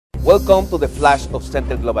Welcome to the flash of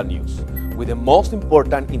SNTE Global News, with the most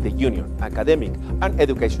important in the union, academic and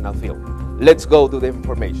educational field. Let's go to the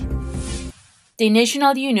information. The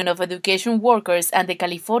National Union of Education Workers and the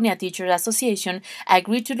California Teachers Association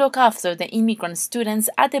agreed to look after the immigrant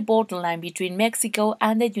students at the borderline between Mexico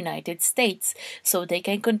and the United States so they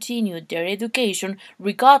can continue their education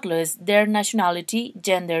regardless their nationality,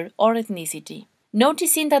 gender, or ethnicity.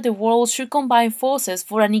 Noticing that the world should combine forces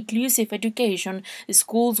for an inclusive education,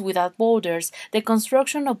 schools without borders, the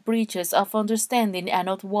construction of bridges of understanding and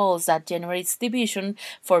not walls that generates division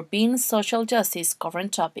for being social justice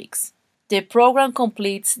current topics. The program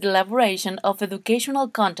completes the elaboration of educational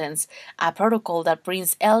contents, a protocol that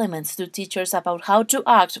brings elements to teachers about how to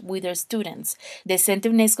act with their students, the SNTE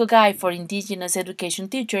UNESCO Guide for Indigenous Education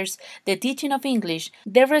Teachers, the teaching of English,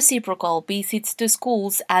 the reciprocal visits to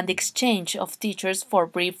schools, and the exchange of teachers for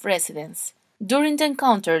brief residence. During the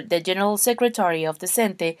encounter, the General Secretary of the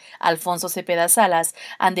SNTE, Alfonso Cepeda Salas,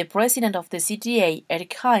 and the President of the CTA,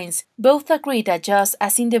 Eric Hines, both agreed that just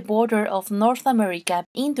as in the border of North America,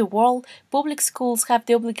 in the world, public schools have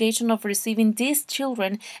the obligation of receiving these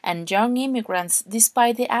children and young immigrants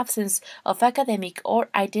despite the absence of academic or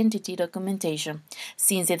identity documentation,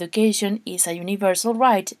 since education is a universal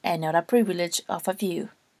right and not a privilege of a few.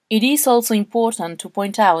 It is also important to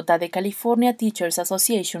point out that the California Teachers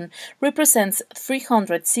Association represents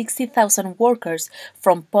 360,000 workers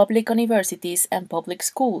from public universities and public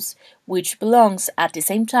schools, which belongs at the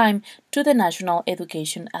same time to the National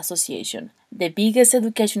Education Association, the biggest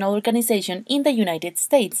educational organization in the United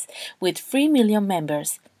States, with 3 million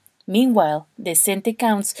members. Meanwhile, the SNTE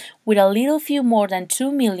counts with a little few more than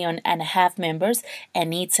 2.5 million members,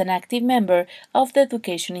 and it's an active member of the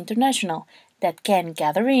Education International that can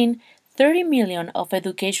gather in 30 million of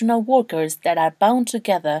educational workers that are bound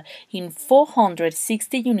together in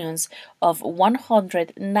 460 unions of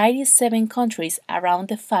 197 countries around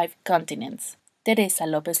the 5 continents. Teresa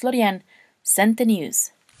Lopez Lorian, SNTE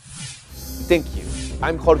News. Thank you.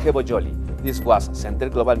 I'm Jorge Boyoli. This was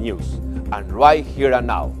SNTE Global News. And right here and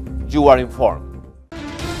now, you are informed.